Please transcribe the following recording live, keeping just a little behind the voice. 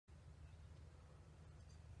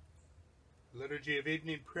Liturgy of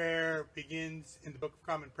Evening Prayer begins in the Book of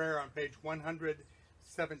Common Prayer on page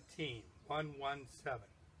 117, 117.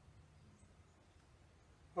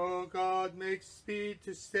 O God, make speed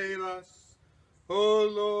to save us. O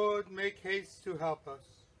Lord, make haste to help us.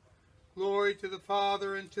 Glory to the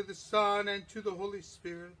Father, and to the Son, and to the Holy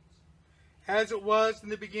Spirit, as it was in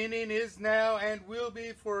the beginning, is now, and will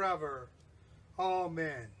be forever.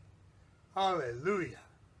 Amen. Alleluia.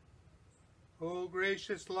 O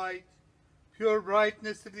gracious light, pure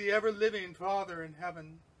brightness of the ever-living Father in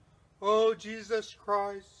heaven, O Jesus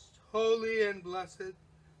Christ, holy and blessed,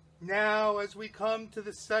 now as we come to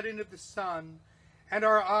the setting of the sun, and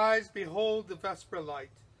our eyes behold the vesper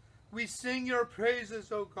light, we sing your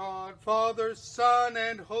praises, O God, Father, Son,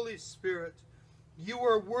 and Holy Spirit. You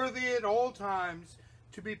are worthy at all times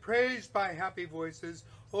to be praised by happy voices,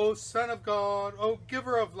 O Son of God, O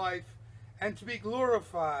Giver of life, and to be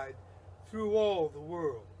glorified through all the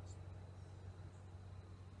world.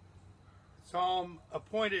 The psalm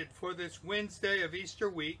appointed for this Wednesday of Easter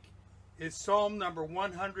week is Psalm number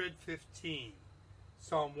 115.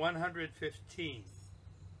 Psalm 115.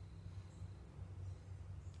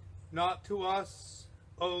 Not to us,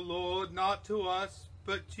 O Lord, not to us,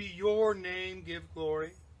 but to your name give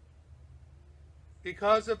glory,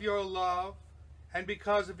 because of your love and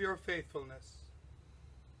because of your faithfulness.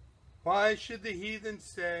 Why should the heathen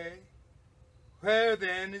say, where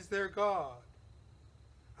then is their God?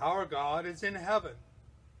 Our God is in heaven.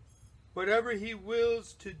 Whatever he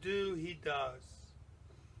wills to do, he does.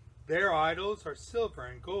 Their idols are silver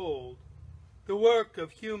and gold, the work of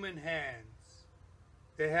human hands.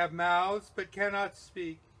 They have mouths, but cannot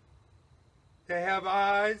speak. They have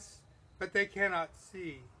eyes, but they cannot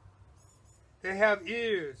see. They have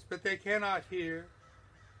ears, but they cannot hear.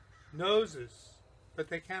 Noses, but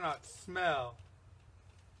they cannot smell.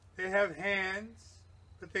 They have hands,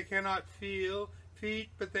 but they cannot feel. Feet,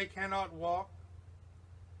 but they cannot walk.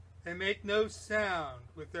 They make no sound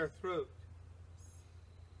with their throat.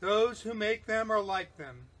 Those who make them are like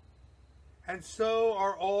them, and so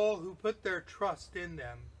are all who put their trust in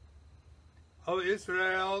them. O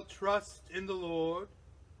Israel, trust in the Lord.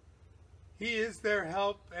 He is their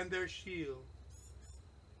help and their shield.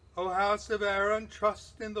 O house of Aaron,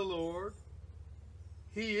 trust in the Lord.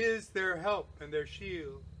 He is their help and their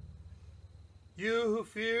shield. You who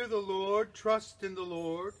fear the Lord, trust in the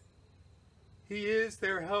Lord. He is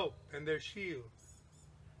their help and their shield.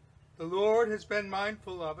 The Lord has been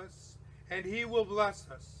mindful of us, and he will bless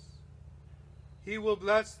us. He will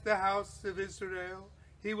bless the house of Israel.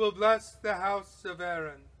 He will bless the house of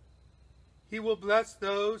Aaron. He will bless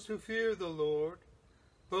those who fear the Lord,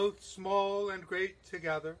 both small and great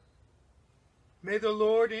together. May the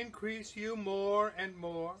Lord increase you more and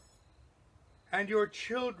more, and your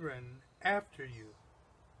children after you.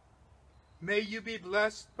 May you be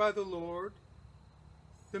blessed by the Lord,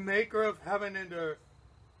 the maker of heaven and earth.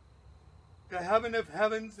 The heaven of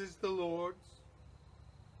heavens is the Lord's,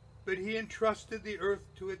 but he entrusted the earth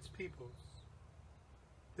to its peoples.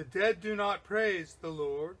 The dead do not praise the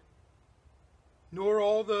Lord, nor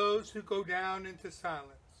all those who go down into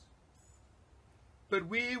silence. But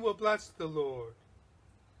we will bless the Lord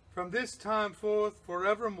from this time forth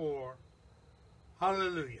forevermore.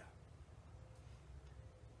 Hallelujah.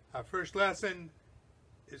 Our first lesson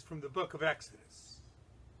is from the book of Exodus.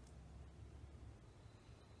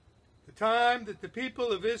 The time that the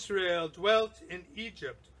people of Israel dwelt in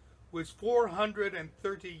Egypt was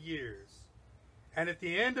 430 years. And at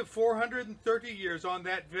the end of 430 years, on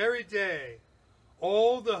that very day,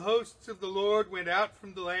 all the hosts of the Lord went out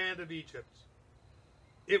from the land of Egypt.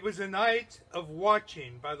 It was a night of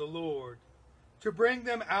watching by the Lord to bring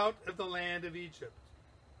them out of the land of Egypt.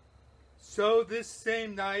 So this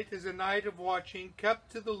same night is a night of watching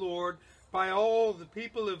kept to the Lord by all the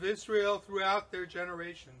people of Israel throughout their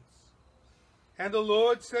generations. And the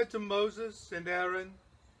Lord said to Moses and Aaron,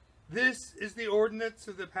 this is the ordinance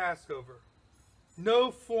of the Passover.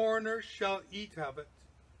 No foreigner shall eat of it,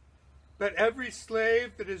 but every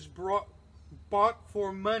slave that is bought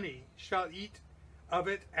for money shall eat of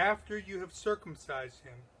it after you have circumcised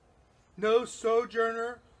him. No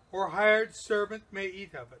sojourner or hired servant may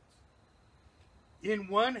eat of it. In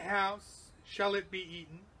one house shall it be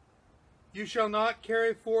eaten. You shall not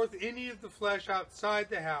carry forth any of the flesh outside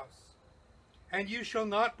the house, and you shall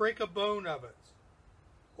not break a bone of it.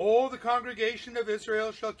 All the congregation of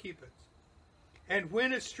Israel shall keep it. And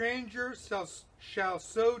when a stranger shall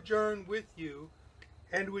sojourn with you,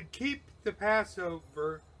 and would keep the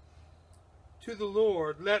Passover to the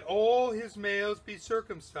Lord, let all his males be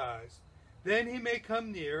circumcised. Then he may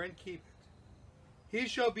come near and keep it. He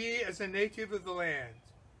shall be as a native of the land.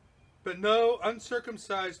 but no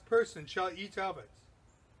uncircumcised person shall eat of it.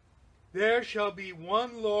 There shall be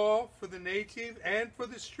one law for the native and for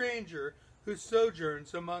the stranger who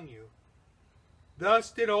sojourns among you.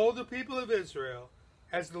 Thus did all the people of Israel,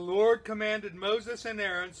 as the Lord commanded Moses and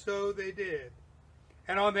Aaron, so they did.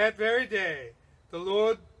 And on that very day the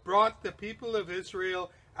Lord brought the people of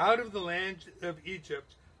Israel out of the land of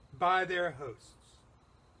Egypt by their hosts.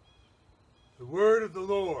 The word of the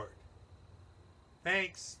Lord.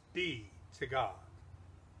 Thanks be to God.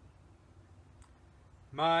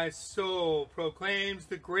 My soul proclaims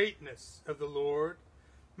the greatness of the Lord.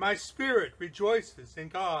 My spirit rejoices in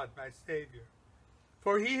God, my Savior.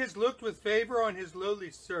 For he has looked with favor on his lowly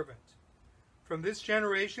servant. From this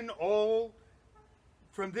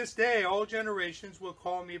day all generations will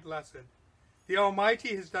call me blessed. The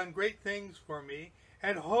Almighty has done great things for me,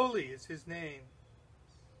 and holy is his name.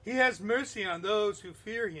 He has mercy on those who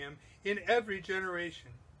fear him in every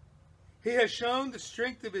generation. He has shown the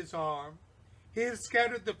strength of his arm. He has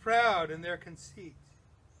scattered the proud in their conceit.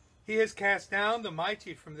 He has cast down the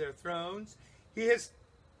mighty from their thrones. He has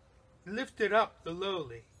lifted up the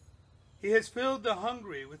lowly. He has filled the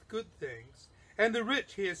hungry with good things, and the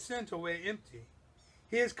rich he has sent away empty.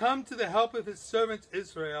 He has come to the help of his servant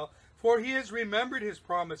Israel, for he has remembered his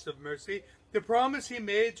promise of mercy, the promise he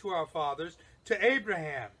made to our fathers, to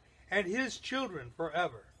Abraham and his children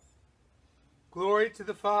forever. Glory to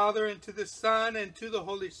the Father, and to the Son, and to the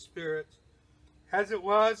Holy Spirit, as it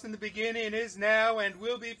was in the beginning, is now, and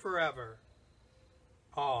will be forever.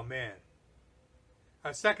 Amen.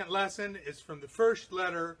 Our second lesson is from the first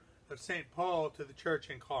letter of St. Paul to the church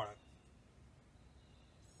in Corinth.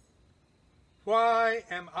 Why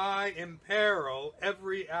am I in peril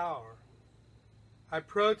every hour? I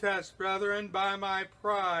protest, brethren, by my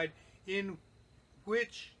pride in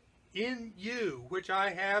you, which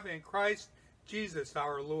I have in Christ Jesus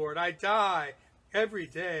our Lord. I die every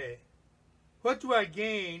day. What do I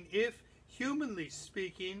gain if, humanly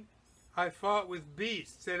speaking, I fought with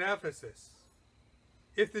beasts at Ephesus?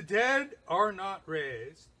 If the dead are not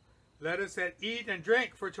raised, let us eat and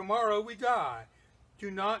drink, for tomorrow we die.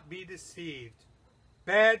 Do not be deceived.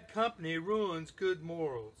 Bad company ruins good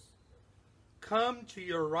morals. Come to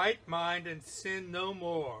your right mind and sin no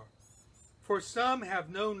more, for some have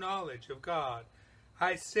no knowledge of God.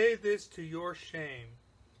 I say this to your shame.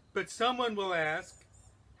 But someone will ask,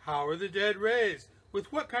 how are the dead raised?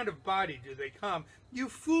 With what kind of body do they come? You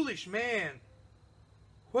foolish man!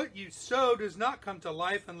 What you sow does not come to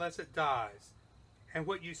life unless it dies. And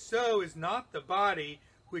what you sow is not the body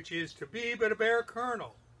which is to be, but a bare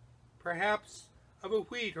kernel, perhaps of a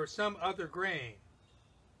wheat or some other grain.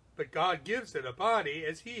 But God gives it a body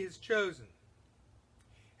as he has chosen,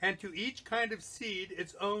 and to each kind of seed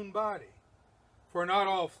its own body, for not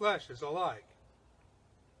all flesh is alike.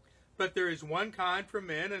 But there is one kind for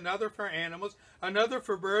men, another for animals, another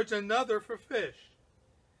for birds, another for fish.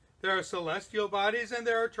 There are celestial bodies and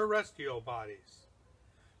there are terrestrial bodies.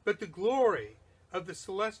 But the glory of the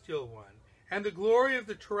celestial one and the glory of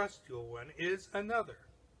the terrestrial one is another.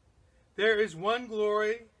 There is one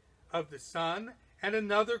glory of the sun, and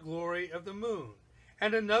another glory of the moon,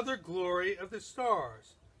 and another glory of the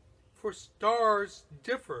stars. For stars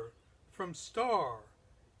differ from star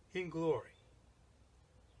in glory.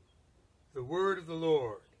 The word of the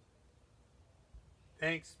Lord.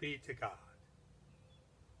 Thanks be to God.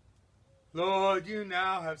 Lord, you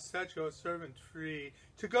now have set your servant free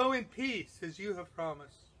to go in peace as you have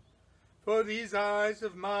promised. For these eyes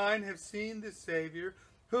of mine have seen the Savior,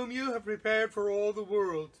 whom you have prepared for all the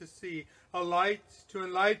world to see, a light to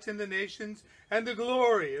enlighten the nations, and the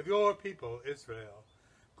glory of your people Israel.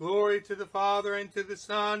 Glory to the Father, and to the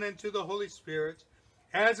Son, and to the Holy Spirit,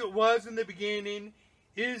 as it was in the beginning,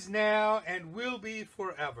 is now, and will be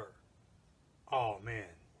forever. Amen.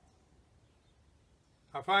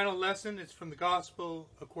 Our final lesson is from the Gospel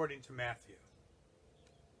according to Matthew.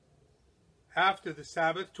 After the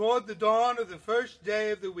Sabbath, toward the dawn of the first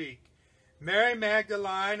day of the week, Mary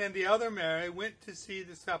Magdalene and the other Mary went to see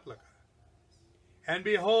the sepulchre. And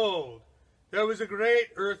behold, there was a great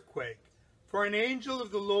earthquake, for an angel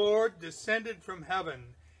of the Lord descended from heaven,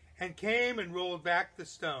 and came and rolled back the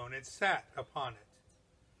stone, and sat upon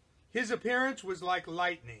it. His appearance was like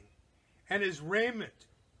lightning, and his raiment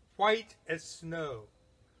white as snow.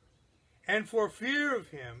 And for fear of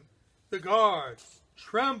him, the guards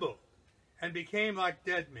trembled and became like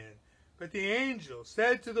dead men. But the angel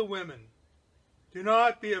said to the women, do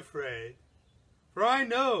not be afraid, for I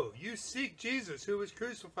know you seek Jesus who was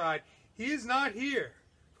crucified. He is not here,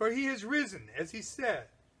 for he has risen, as he said.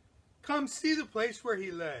 Come see the place where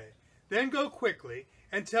he lay. Then go quickly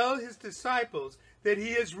and tell his disciples that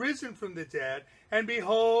he is risen from the dead, and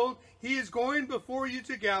behold, he is going before you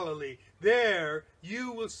to Galilee. There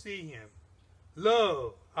you will see him.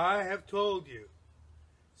 Lo, I have told you.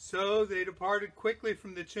 So they departed quickly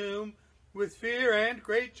from the tomb with fear and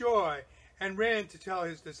great joy, and ran to tell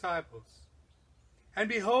his disciples. And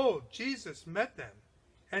behold, Jesus met them,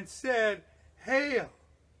 and said, Hail!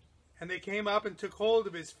 And they came up and took hold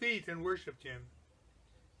of his feet and worshipped him.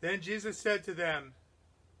 Then Jesus said to them,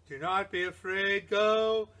 Do not be afraid.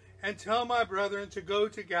 Go and tell my brethren to go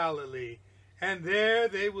to Galilee, and there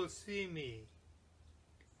they will see me.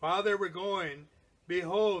 While they were going,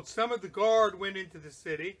 behold, some of the guard went into the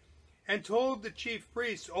city, and told the chief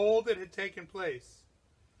priests all that had taken place.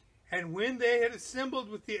 And when they had assembled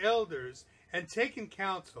with the elders and taken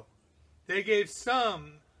counsel, they gave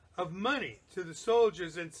some of money to the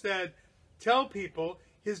soldiers and said, Tell people,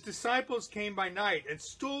 his disciples came by night and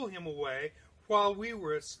stole him away while we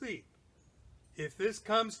were asleep. If this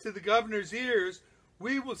comes to the governor's ears,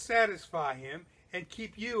 we will satisfy him and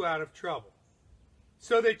keep you out of trouble.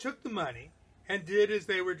 So they took the money and did as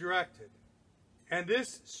they were directed. And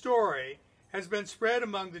this story has been spread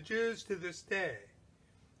among the Jews to this day.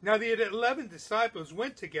 Now the 11 disciples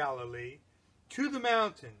went to Galilee, to the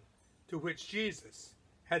mountain to which Jesus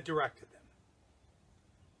had directed them.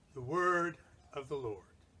 The word of the Lord.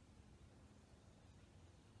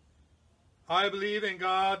 I believe in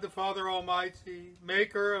God, the Father Almighty,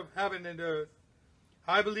 maker of heaven and earth.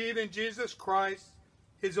 I believe in Jesus Christ,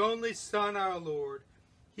 his only Son, our Lord.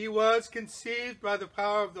 He was conceived by the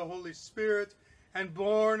power of the Holy Spirit and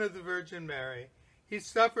born of the Virgin Mary. He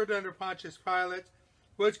suffered under Pontius Pilate,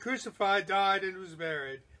 was crucified, died, and was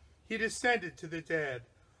buried. He descended to the dead.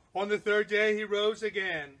 On the third day he rose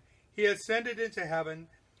again. He ascended into heaven,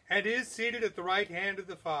 and is seated at the right hand of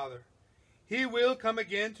the Father. He will come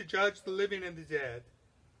again to judge the living and the dead.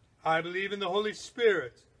 I believe in the Holy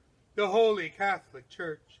Spirit, the holy Catholic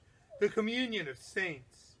Church, the communion of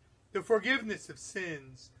saints, the forgiveness of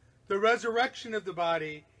sins, the resurrection of the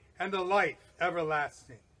body, and the life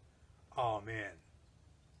everlasting. Amen.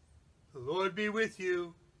 The Lord be with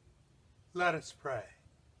you. Let us pray.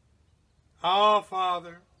 Our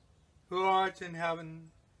Father, who art in heaven,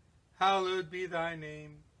 hallowed be thy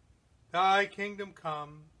name. Thy kingdom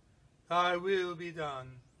come, thy will be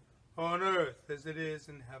done, on earth as it is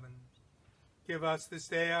in heaven. Give us this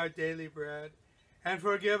day our daily bread, and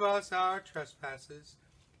forgive us our trespasses,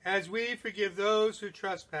 as we forgive those who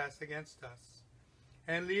trespass against us.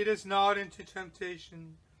 And lead us not into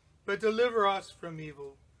temptation, but deliver us from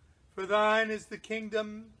evil. For thine is the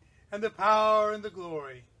kingdom, and the power, and the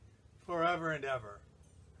glory, forever and ever.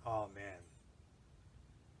 Amen.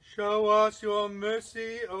 Show us your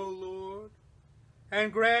mercy, O Lord,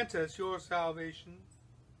 and grant us your salvation.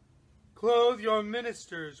 Clothe your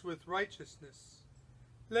ministers with righteousness.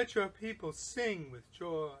 Let your people sing with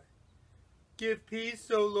joy. Give peace,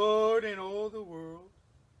 O Lord, in all the world,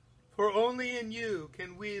 for only in you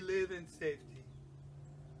can we live in safety.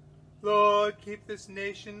 Lord, keep this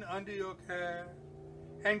nation under your care,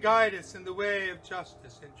 and guide us in the way of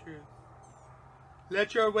justice and truth.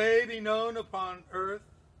 Let your way be known upon earth,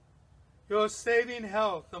 your saving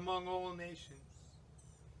health among all nations.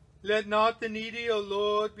 Let not the needy, O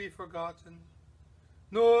Lord, be forgotten,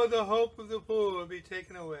 nor the hope of the poor be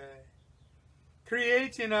taken away.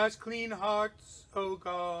 Create in us clean hearts, O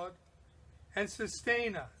God, and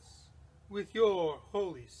sustain us with your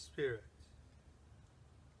Holy Spirit.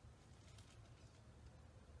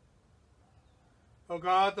 O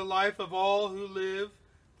God, the life of all who live,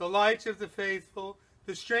 the light of the faithful,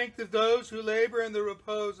 the strength of those who labor in the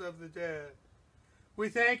repose of the dead. We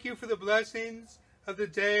thank you for the blessings of the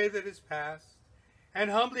day that is past, and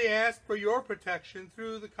humbly ask for your protection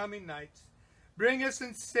through the coming nights. Bring us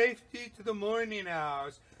in safety to the morning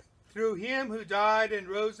hours, through him who died and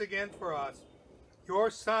rose again for us, your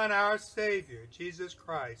Son, our Savior, Jesus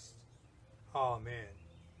Christ. Amen.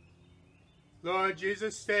 Lord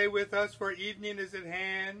Jesus, stay with us, for evening is at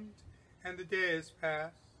hand, and the day is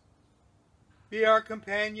past. Be our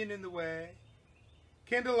companion in the way.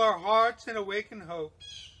 Kindle our hearts and awaken hope,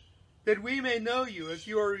 that we may know you as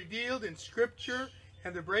you are revealed in Scripture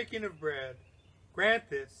and the breaking of bread. Grant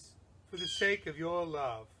this for the sake of your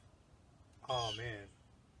love. Amen.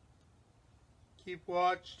 Keep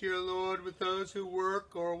watch, dear Lord, with those who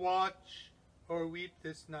work or watch or weep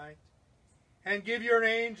this night, and give your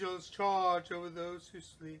angels charge over those who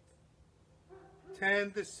sleep.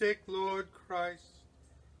 Tend the sick, Lord Christ.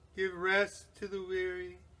 Give rest to the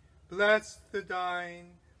weary. Bless the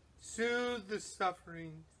dying. Soothe the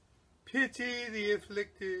suffering. Pity the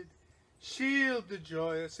afflicted. Shield the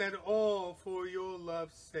joyous, and all for your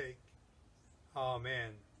love's sake.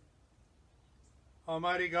 Amen.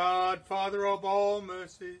 Almighty God, Father of all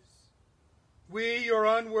mercies, we, your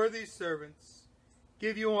unworthy servants,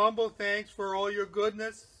 give you humble thanks for all your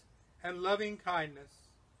goodness and loving kindness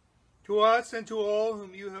to us and to all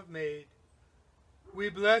whom you have made. We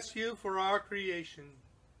bless you for our creation,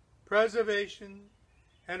 preservation,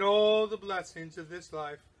 and all the blessings of this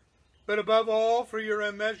life, but above all for your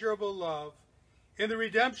immeasurable love in the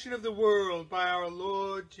redemption of the world by our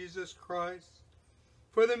Lord Jesus Christ,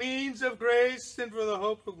 for the means of grace and for the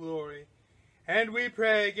hope of glory. And we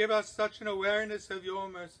pray, give us such an awareness of your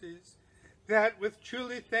mercies, that with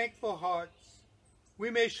truly thankful hearts we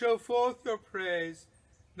may show forth your praise,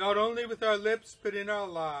 not only with our lips but in our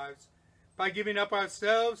lives, by giving up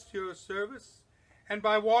ourselves to your service, and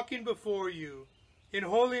by walking before you in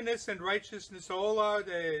holiness and righteousness all our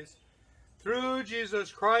days, through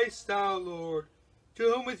Jesus Christ our Lord,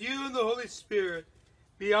 to whom with you and the Holy Spirit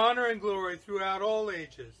be honor and glory throughout all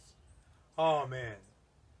ages. Amen.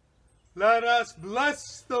 Let us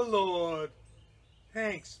bless the Lord.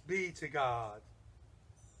 Thanks be to God.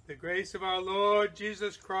 The grace of our Lord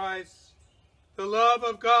Jesus Christ, the love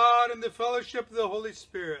of God, and the fellowship of the Holy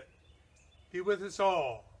Spirit be with us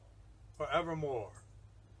all forevermore.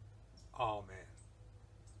 Amen.